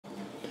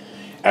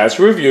As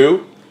a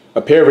review,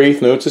 a pair of eighth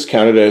notes is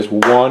counted as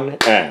one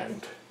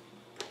and.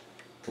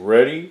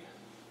 Ready,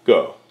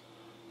 go.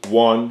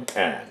 One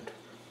and.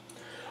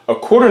 A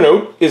quarter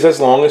note is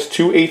as long as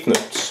two eighth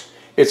notes.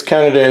 It's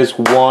counted as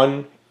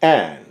one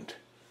and.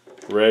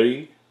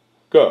 Ready,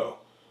 go.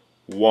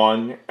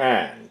 One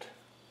and.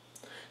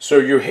 So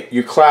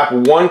you clap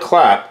one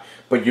clap,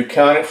 but you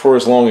count it for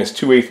as long as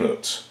two eighth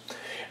notes.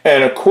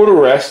 And a quarter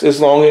rest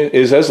is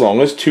as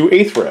long as two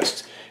eighth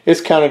rests.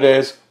 It's counted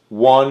as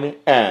one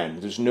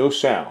and. There's no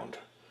sound.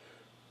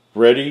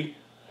 Ready,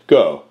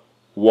 go.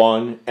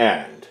 One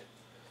and.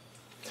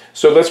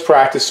 So let's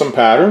practice some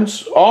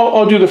patterns.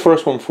 I'll do the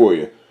first one for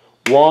you.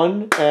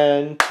 1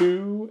 and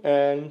 2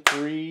 and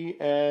 3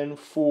 and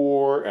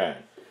 4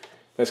 and.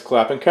 Let's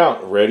clap and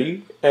count.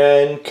 Ready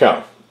and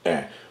count.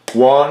 And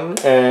 1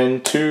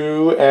 and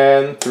 2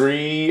 and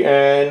 3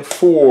 and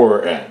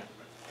 4 and.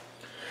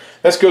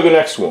 Let's go to the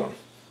next one.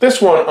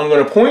 This one I'm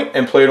going to point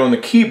and play it on the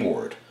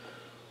keyboard.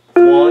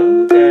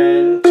 1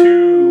 and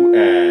 2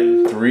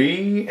 and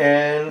 3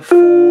 and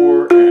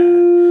 4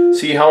 and.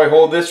 See how I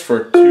hold this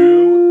for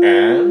 2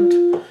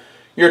 and?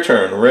 Your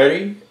turn.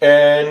 Ready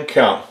and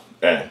count.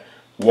 And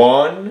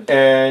 1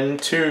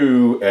 and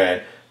 2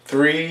 and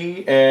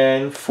 3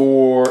 and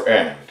 4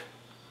 and.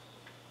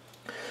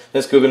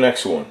 Let's go to the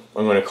next one.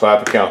 I'm going to clap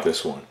and count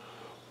this one.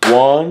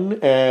 1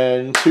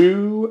 and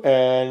 2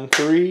 and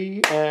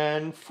 3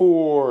 and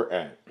 4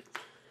 and.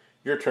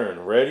 Your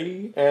turn.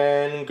 Ready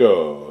and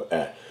go.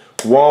 And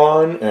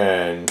 1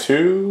 and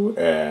 2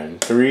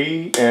 and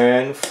 3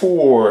 and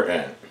 4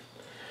 and.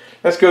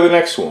 Let's go to the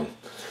next one.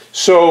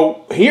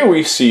 So here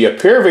we see a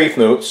pair of eighth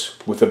notes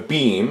with a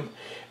beam,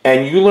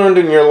 and you learned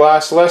in your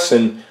last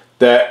lesson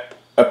that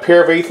a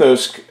pair of eighth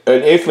notes,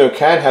 an eighth note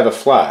can have a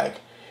flag,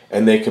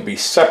 and they can be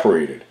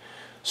separated.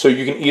 So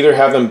you can either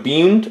have them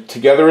beamed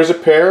together as a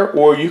pair,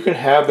 or you can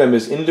have them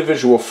as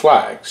individual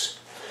flags.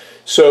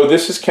 So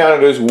this is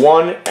counted as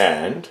one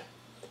and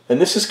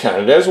this is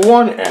counted as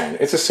one and.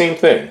 It's the same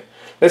thing.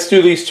 Let's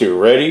do these two.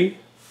 Ready,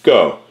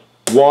 go.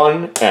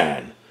 One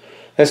and.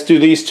 Let's do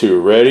these two.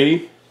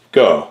 Ready,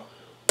 go.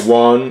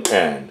 One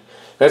and.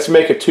 Let's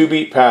make a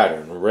two-beat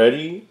pattern.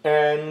 Ready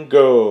and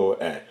go.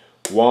 And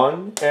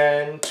 1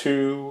 and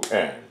 2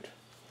 and.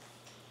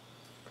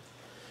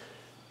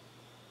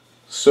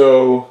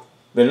 So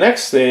the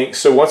next thing,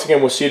 so once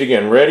again we'll see it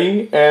again.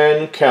 Ready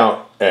and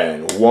count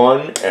and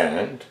 1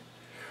 and.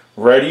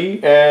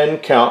 Ready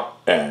and count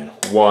and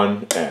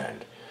 1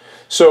 and.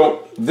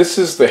 So this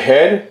is the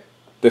head,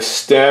 the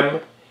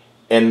stem,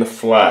 and the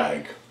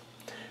flag.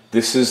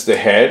 This is the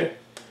head,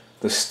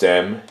 the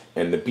stem,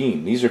 and the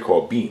beam. These are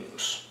called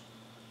beams.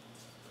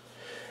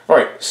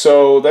 Alright,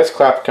 so let's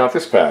clap and count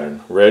this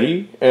pattern.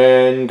 Ready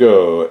and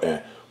go.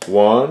 And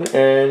 1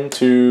 and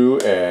 2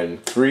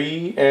 and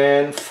 3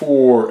 and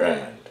 4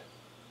 and.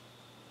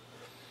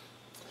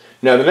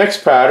 Now the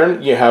next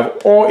pattern, you have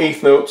all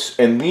eighth notes,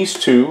 and these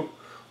two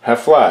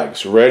have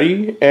flags.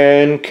 Ready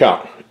and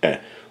count. And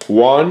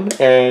 1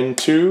 and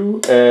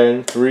 2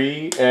 and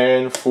 3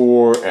 and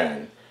 4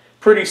 and.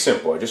 Pretty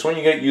simple. I just want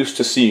you to get used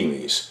to seeing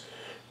these.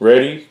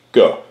 Ready,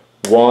 go.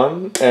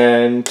 1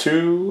 and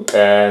 2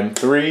 and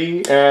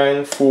 3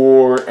 and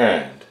 4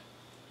 and.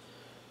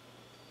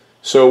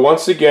 So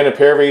once again, a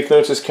pair of eighth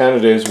notes is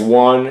counted as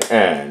one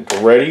and.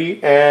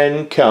 Ready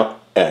and count.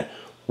 And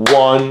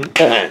 1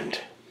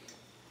 and.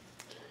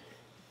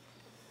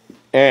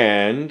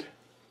 And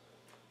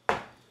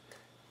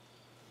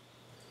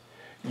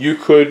you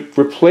could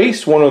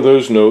replace one of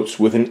those notes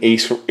with an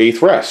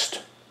eighth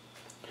rest.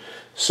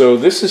 So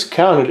this is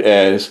counted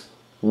as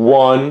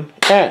one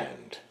and.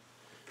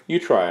 You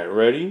try it.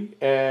 Ready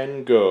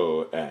and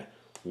go. And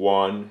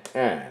 1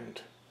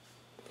 and.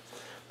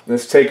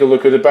 Let's take a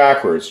look at it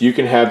backwards. You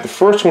can have the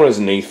first one as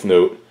an eighth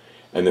note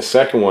and the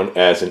second one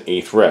as an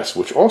eighth rest,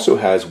 which also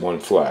has one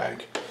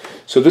flag.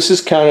 So this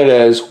is counted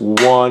as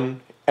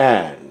one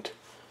and.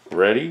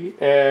 Ready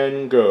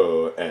and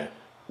go. And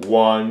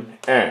 1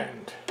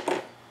 and.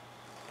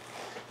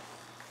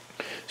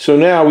 So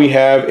now we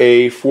have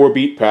a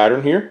 4-beat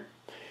pattern here,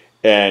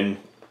 and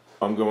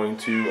I'm going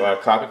to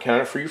clap and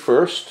count it for you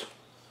first.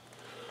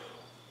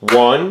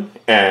 1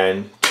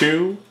 and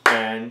 2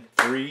 and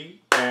 3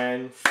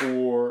 and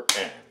 4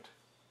 and.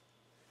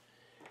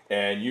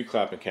 And you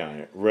clap and count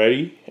it.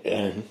 Ready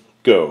and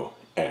go.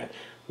 And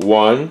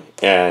 1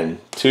 and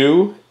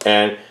 2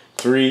 and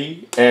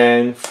 3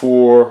 and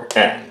 4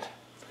 and.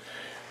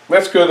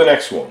 Let's go to the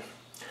next one.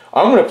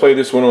 I'm going to play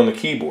this one on the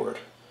keyboard.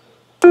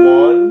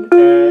 1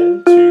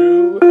 and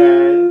 2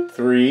 and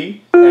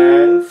 3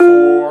 and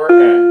 4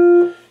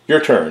 and. Your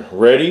turn.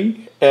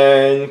 Ready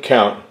and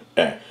count.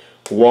 And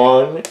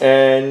 1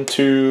 and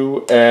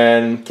 2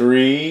 and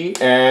 3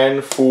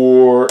 and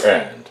 4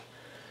 and.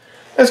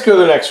 Let's go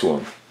to the next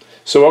one.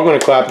 So I'm going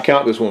to clap and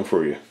count this one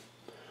for you.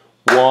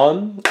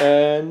 1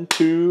 and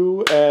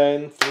 2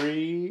 and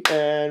 3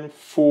 and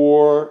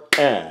 4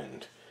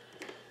 and.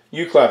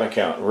 You clap and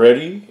count.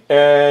 Ready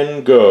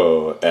and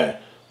go. And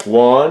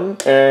 1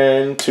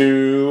 and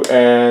 2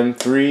 and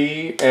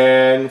 3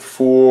 and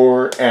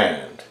 4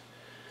 and.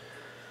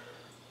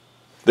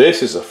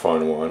 This is a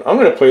fun one. I'm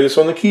going to play this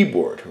on the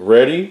keyboard.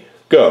 Ready?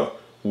 Go.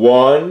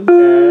 1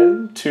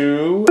 and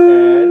 2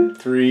 and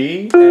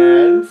 3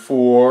 and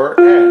 4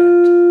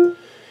 and.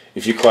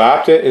 If you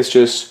clapped it, it's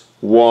just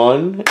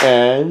 1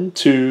 and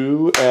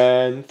 2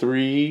 and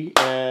 3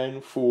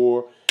 and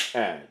 4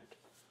 and.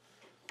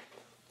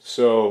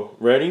 So,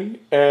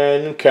 ready?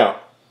 And count.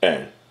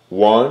 And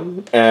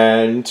 1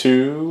 and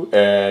 2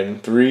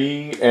 and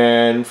 3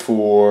 and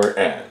 4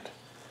 and.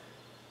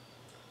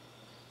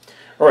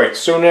 Alright,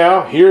 so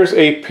now here's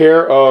a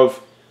pair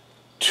of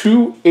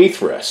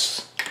 2/8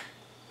 rests.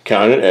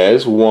 Counted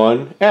as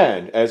 1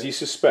 and, as you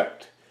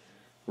suspect.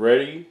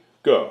 Ready,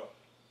 go.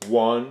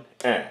 1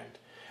 and.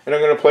 And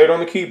I'm going to play it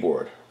on the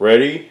keyboard.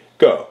 Ready,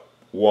 go.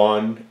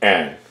 1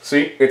 and.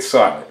 See, it's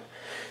silent.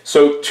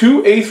 So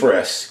 2/8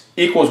 rests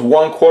equals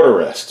 1/4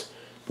 rest.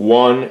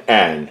 1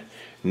 and.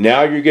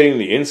 Now you're getting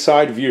the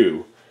inside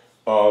view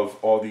of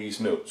all these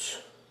notes.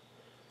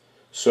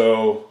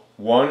 So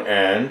 1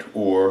 and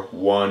or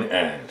 1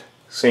 and.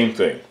 Same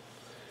thing.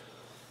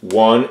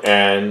 1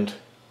 and,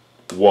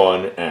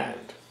 1 and.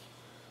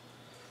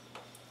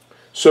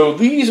 So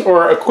these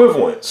are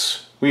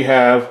equivalents. We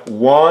have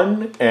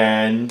 1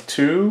 and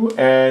 2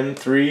 and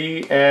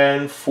 3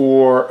 and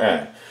 4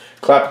 and.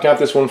 Clap and count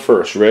this one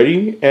first.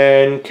 Ready?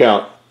 And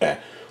count.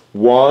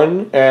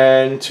 1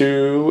 and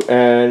 2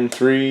 and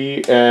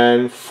 3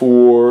 and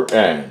 4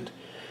 and.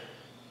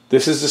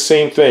 This is the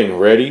same thing.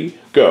 Ready?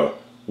 Go.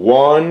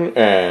 1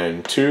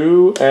 and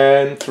 2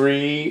 and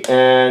 3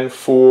 and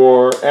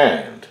 4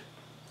 and.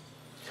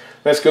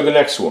 Let's go to the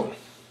next one.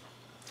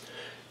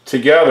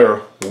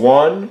 Together,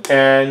 1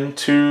 and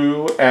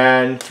 2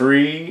 and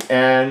 3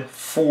 and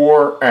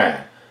 4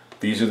 and.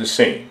 These are the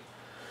same.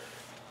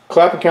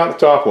 Clap and count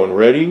the top one.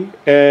 Ready?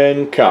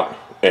 And count.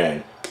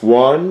 And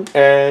 1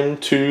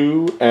 and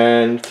 2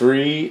 and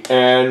 3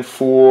 and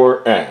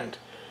 4 and.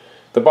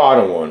 The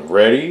bottom one.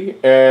 Ready?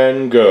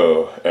 And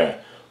go. And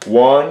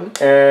 1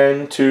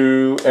 and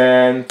 2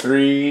 and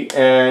 3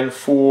 and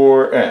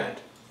 4 and.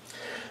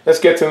 Let's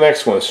get to the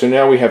next one. So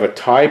now we have a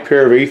tied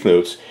pair of eighth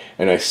notes,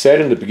 and I said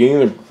in the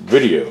beginning of the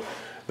video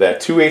that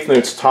 2/8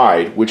 notes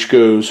tied, which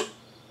goes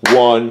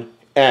 1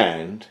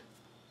 and,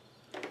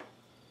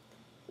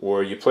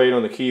 or you play it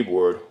on the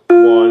keyboard,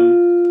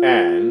 1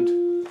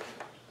 and,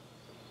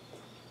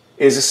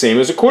 is the same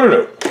as a quarter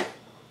note.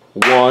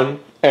 1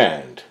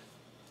 and.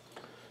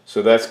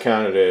 So that's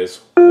counted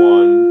as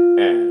 1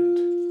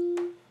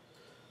 and.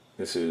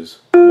 This is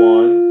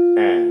 1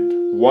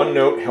 and. One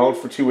note held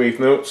for 2/8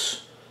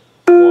 notes.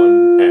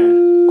 1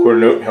 and. Quarter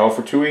note held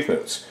for 2/8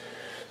 notes.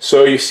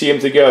 So you see them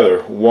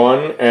together.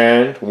 1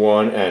 and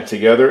 1 and.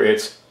 Together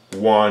it's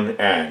 1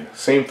 and.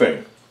 Same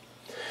thing.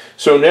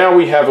 So now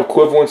we have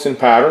equivalents in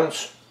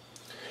patterns.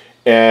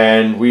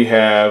 And we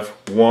have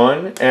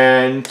 1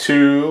 and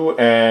 2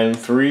 and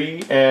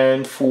 3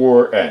 and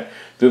 4 and.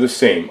 They're the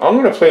same. I'm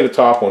going to play the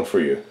top one for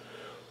you.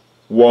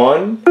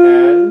 1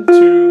 and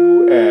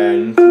 2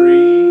 and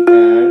 3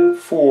 and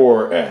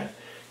 4 and.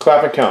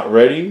 Clap and count.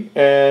 Ready?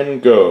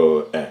 And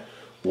go. And.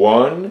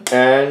 1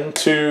 and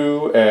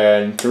 2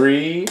 and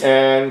 3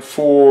 and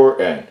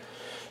 4 and.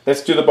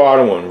 Let's do the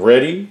bottom one.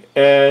 Ready?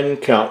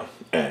 And count.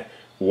 And.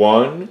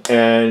 1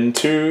 and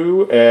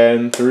 2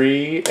 and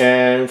 3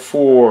 and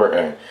 4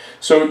 and.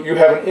 So you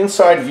have an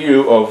inside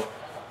view of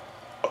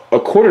a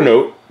quarter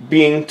note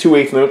being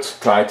 2/8 notes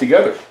tied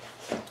together.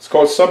 It's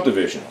called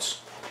subdivisions.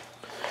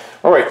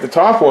 Alright, the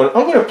top one,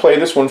 I'm going to play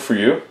this one for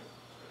you.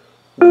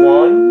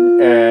 1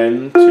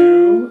 and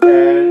 2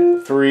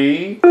 and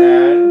 3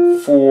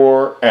 and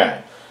 4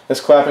 and.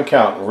 Let's clap and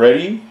count.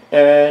 Ready?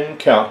 And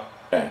count.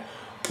 And.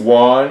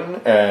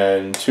 1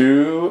 and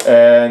 2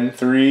 and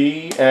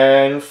 3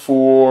 and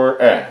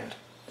 4 and.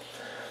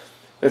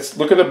 Let's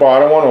look at the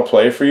bottom one. I'll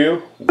play it for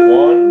you.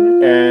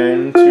 1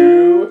 and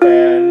 2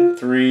 and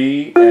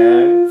 3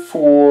 and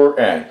 4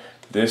 and.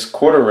 This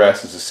quarter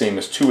rest is the same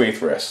as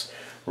 2/8 rests.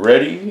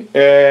 Ready?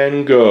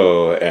 And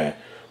go. And.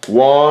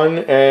 1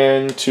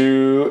 and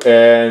 2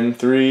 and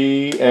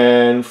 3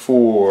 and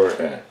 4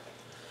 and.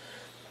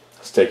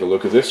 Let's take a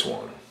look at this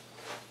one.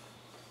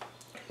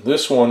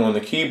 This one on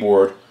the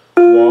keyboard,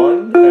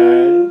 1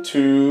 and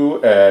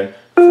 2 and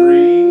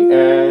 3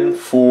 and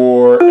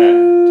 4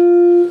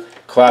 and.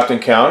 Clapped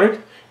and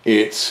counted,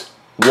 it's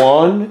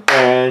 1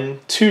 and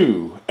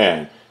 2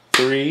 and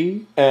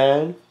 3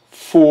 and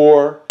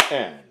 4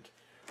 and.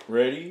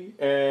 Ready?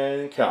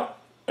 And count.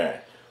 And.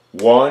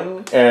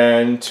 1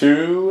 and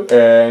 2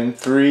 and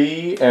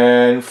 3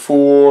 and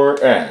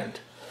 4 and.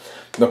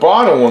 The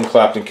bottom one,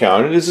 clapped and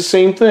counted, is the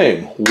same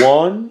thing.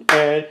 1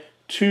 and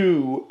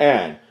 2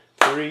 and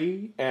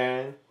 3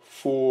 and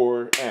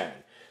 4 and.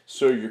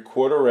 So your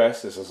quarter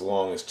rest is as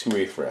long as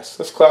 2/8 rests.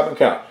 Let's clap and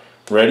count.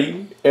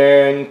 Ready?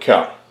 And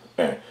count.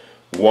 And.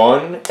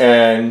 1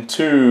 and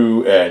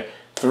 2 and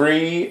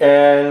 3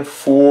 and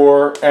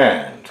 4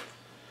 and.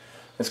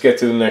 Let's get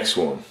to the next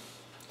one.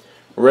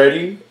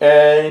 Ready?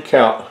 And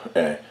count.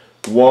 And.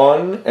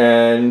 1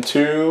 and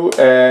 2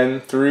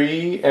 and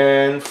 3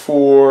 and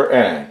 4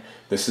 and.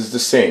 This is the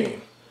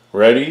same.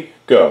 Ready?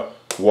 Go.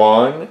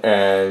 1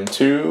 and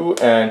 2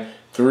 and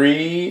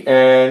 3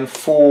 and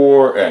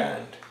 4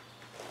 and.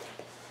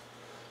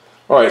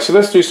 Alright, so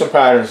let's do some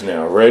patterns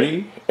now.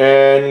 Ready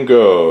and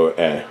go.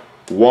 And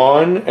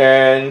 1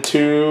 and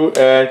 2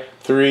 and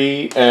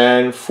 3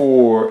 and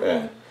 4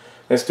 and.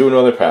 Let's do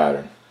another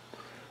pattern.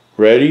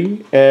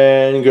 Ready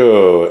and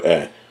go.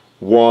 And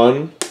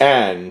 1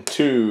 and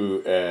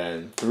 2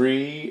 and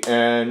 3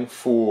 and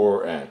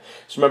 4 and.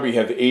 So remember, you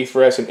have the eighth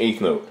rest and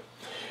eighth note.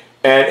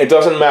 And it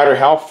doesn't matter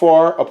how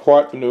far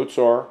apart the notes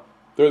are,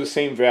 they're the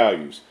same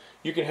values.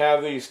 You can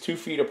have these 2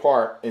 feet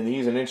apart and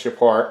these an inch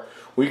apart,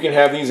 or you can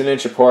have these an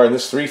inch apart and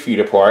this 3 feet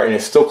apart, and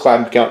it's still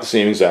count the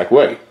same exact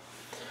way.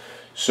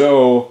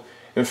 So,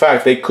 in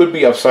fact, they could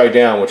be upside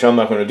down, which I'm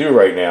not going to do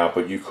right now,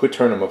 but you could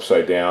turn them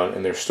upside down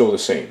and they're still the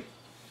same.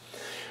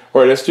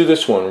 Alright, let's do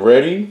this one.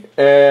 Ready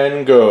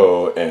and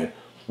go. And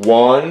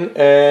 1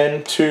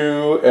 and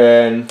 2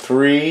 and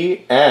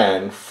 3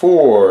 and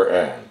 4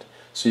 and.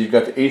 So you've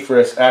got the eighth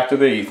rest after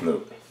the eighth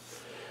note.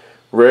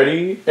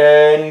 Ready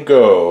and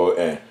go.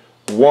 And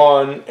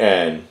 1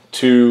 and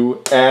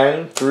 2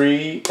 and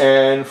 3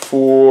 and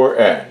 4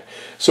 and.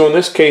 So in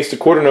this case, the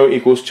quarter note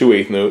equals 2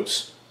 eighth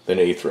notes, then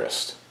eighth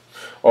rest.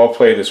 I'll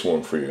play this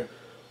one for you.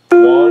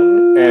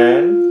 1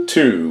 and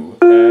 2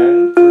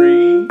 and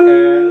 3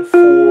 and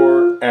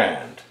 4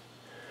 and.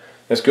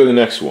 Let's go to the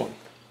next one.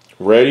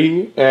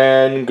 Ready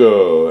and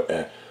go.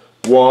 And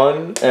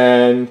 1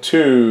 and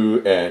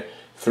 2 and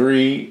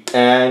 3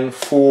 and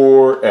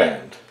 4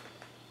 and.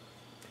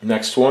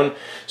 Next one.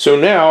 So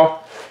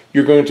now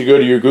you're going to go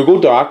to your Google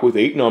Doc with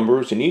 8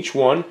 numbers, and each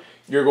one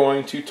you're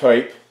going to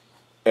type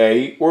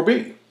A or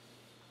B.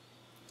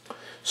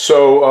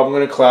 So I'm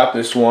going to clap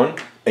this one,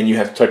 and you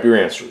have to type your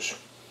answers.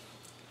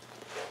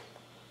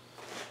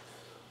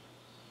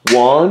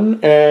 1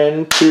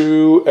 and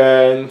 2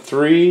 and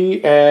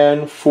 3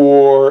 and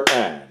 4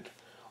 and.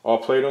 I'll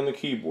play it on the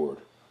keyboard.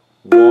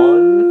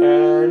 1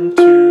 and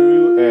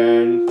 2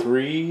 and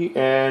 3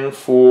 and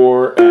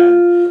 4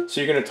 and. So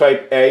you're going to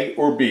type A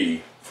or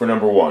B for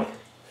number 1.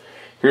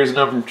 Here's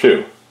number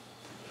 2.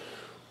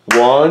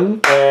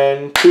 1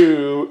 and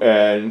 2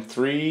 and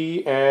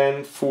 3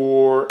 and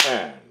 4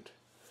 and.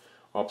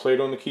 I'll play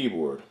it on the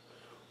keyboard.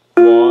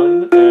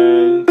 1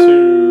 and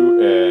 2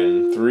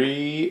 and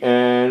 3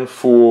 and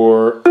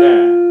 4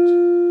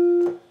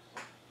 and.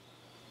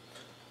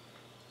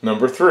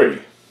 Number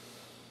 3.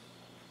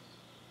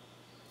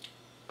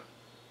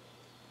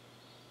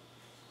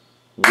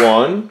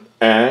 1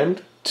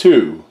 and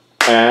 2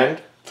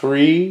 and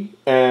 3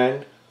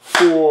 and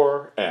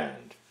 4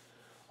 and.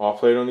 I'll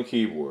play it on the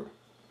keyboard.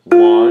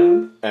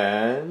 1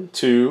 and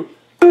 2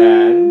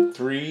 and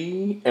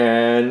 3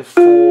 and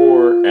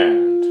 4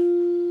 and.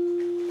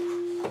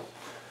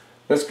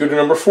 Let's go to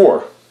number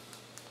 4.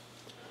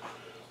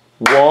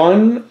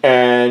 1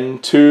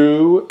 and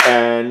 2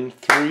 and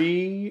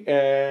 3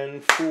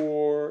 and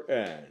 4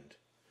 and.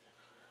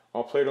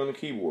 I'll play it on the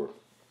keyboard.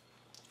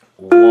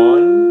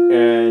 1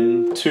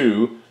 and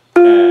 2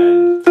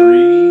 and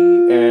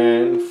 3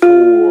 and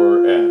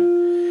 4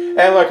 and.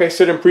 And like I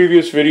said in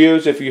previous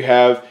videos, if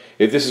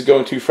this is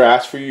going too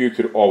fast for you, you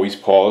could always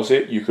pause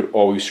it. You could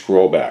always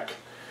scroll back.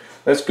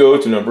 Let's go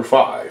to number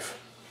 5.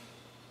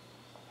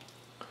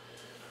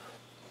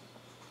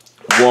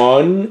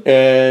 1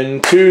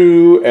 and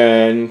 2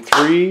 and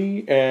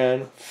 3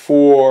 and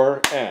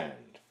 4 and.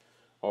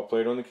 I'll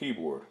play it on the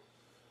keyboard.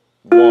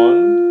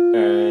 1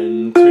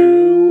 and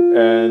 2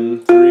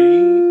 and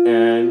 3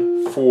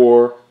 and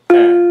 4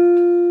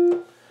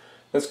 and.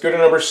 Let's go to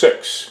number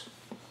 6.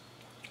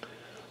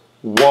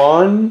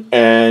 1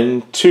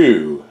 and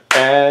 2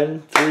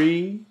 and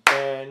 3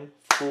 and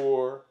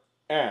 4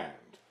 and.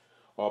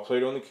 I'll play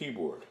it on the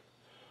keyboard.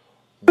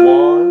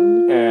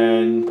 1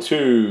 and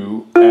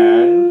 2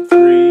 and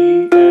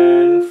 3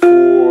 and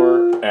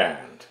 4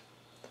 and.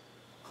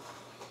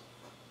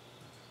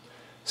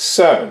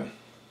 7.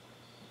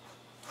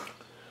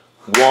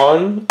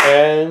 1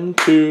 and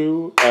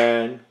 2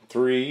 and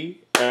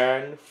 3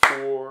 and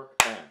 4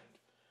 and.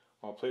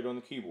 I'll play it on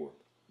the keyboard.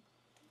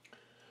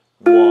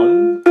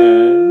 1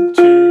 and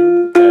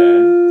 2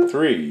 and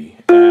 3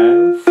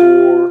 and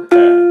 4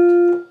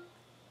 and.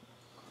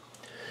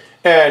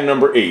 And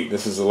number 8,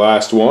 this is the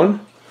last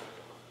one.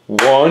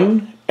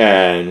 1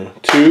 and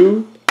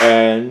 2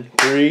 and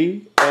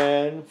 3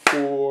 and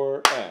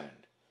 4 and.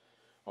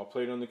 I'll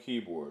play it on the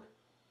keyboard.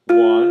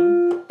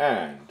 1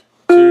 and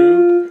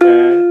 2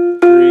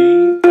 and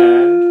 3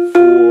 and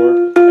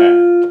 4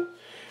 and.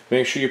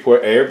 Make sure you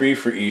put A or B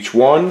for each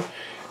one.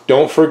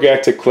 Don't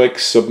forget to click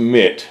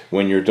submit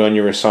when you're done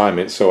your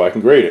assignment so I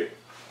can grade it.